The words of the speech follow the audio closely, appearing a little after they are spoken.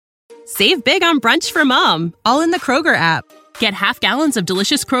Save big on brunch for mom, all in the Kroger app. Get half gallons of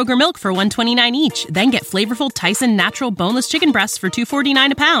delicious Kroger milk for $1.29 each. Then get flavorful Tyson natural boneless chicken breasts for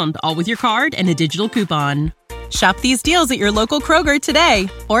 $2.49 a pound, all with your card and a digital coupon. Shop these deals at your local Kroger today,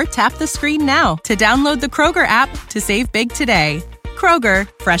 or tap the screen now to download the Kroger app to save big today. Kroger,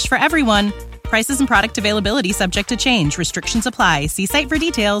 fresh for everyone. Prices and product availability subject to change. Restrictions apply. See site for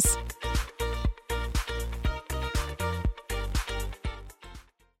details.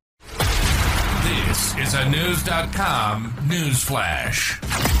 This is a News.com news flash.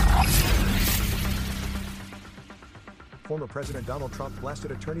 Former President Donald Trump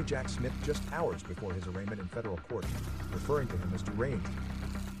blasted attorney Jack Smith just hours before his arraignment in federal court, referring to him as deranged.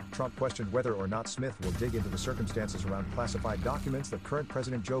 Trump questioned whether or not Smith will dig into the circumstances around classified documents that current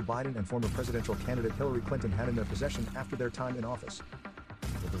President Joe Biden and former presidential candidate Hillary Clinton had in their possession after their time in office.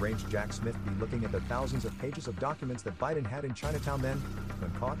 Will deranged Jack Smith be looking at the thousands of pages of documents that Biden had in Chinatown then,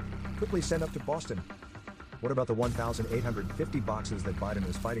 when caught, quickly sent up to Boston? What about the 1,850 boxes that Biden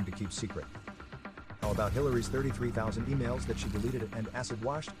was fighting to keep secret? How about Hillary's 33,000 emails that she deleted and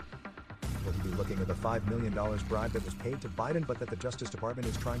acid-washed? Will he be looking at the $5 million bribe that was paid to Biden but that the Justice Department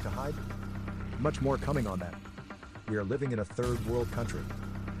is trying to hide? Much more coming on that. We are living in a third world country.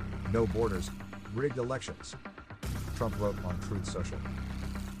 No borders, rigged elections. Trump wrote on Truth Social.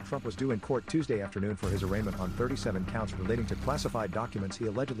 Trump was due in court Tuesday afternoon for his arraignment on 37 counts relating to classified documents he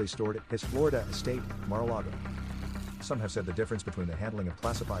allegedly stored at his Florida estate, Mar-a-Lago. Some have said the difference between the handling of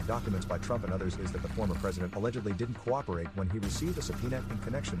classified documents by Trump and others is that the former president allegedly didn't cooperate when he received a subpoena in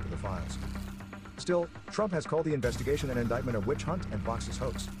connection to the files. Still, Trump has called the investigation and indictment a witch hunt and boxes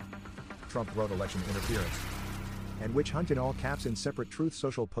hoax. Trump wrote election interference and witch hunt in all caps in separate Truth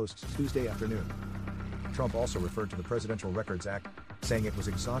Social posts Tuesday afternoon. Trump also referred to the Presidential Records Act, saying it was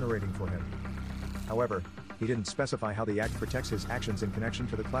exonerating for him. However, he didn't specify how the act protects his actions in connection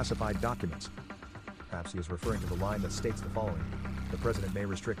to the classified documents. Perhaps he is referring to the line that states the following: the president may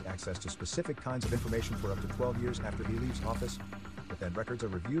restrict access to specific kinds of information for up to 12 years after he leaves office, but then records are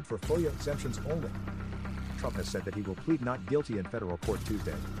reviewed for FOIA exemptions only. Trump has said that he will plead not guilty in federal court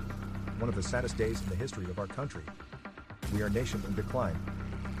Tuesday. One of the saddest days in the history of our country. We are a nation in decline.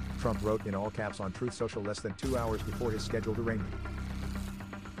 Trump wrote in all caps on Truth Social less than 2 hours before his scheduled arraignment.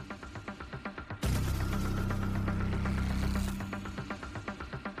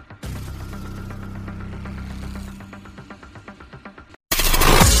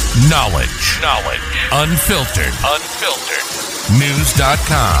 Knowledge. Unfiltered.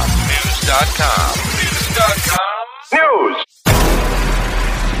 News.com. News.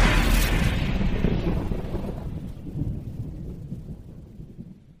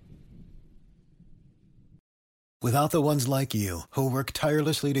 Without the ones like you, who work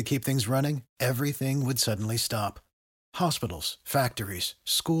tirelessly to keep things running, everything would suddenly stop. Hospitals, factories,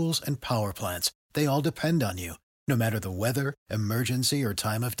 schools, and power plants, they all depend on you. No matter the weather, emergency, or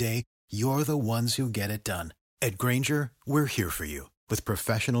time of day, you're the ones who get it done. At Grainger, we're here for you with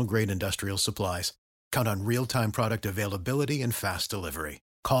professional-grade industrial supplies. Count on real-time product availability and fast delivery.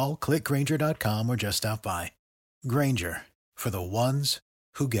 Call, click Grainger.com, or just stop by. Grainger, for the ones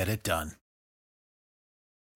who get it done.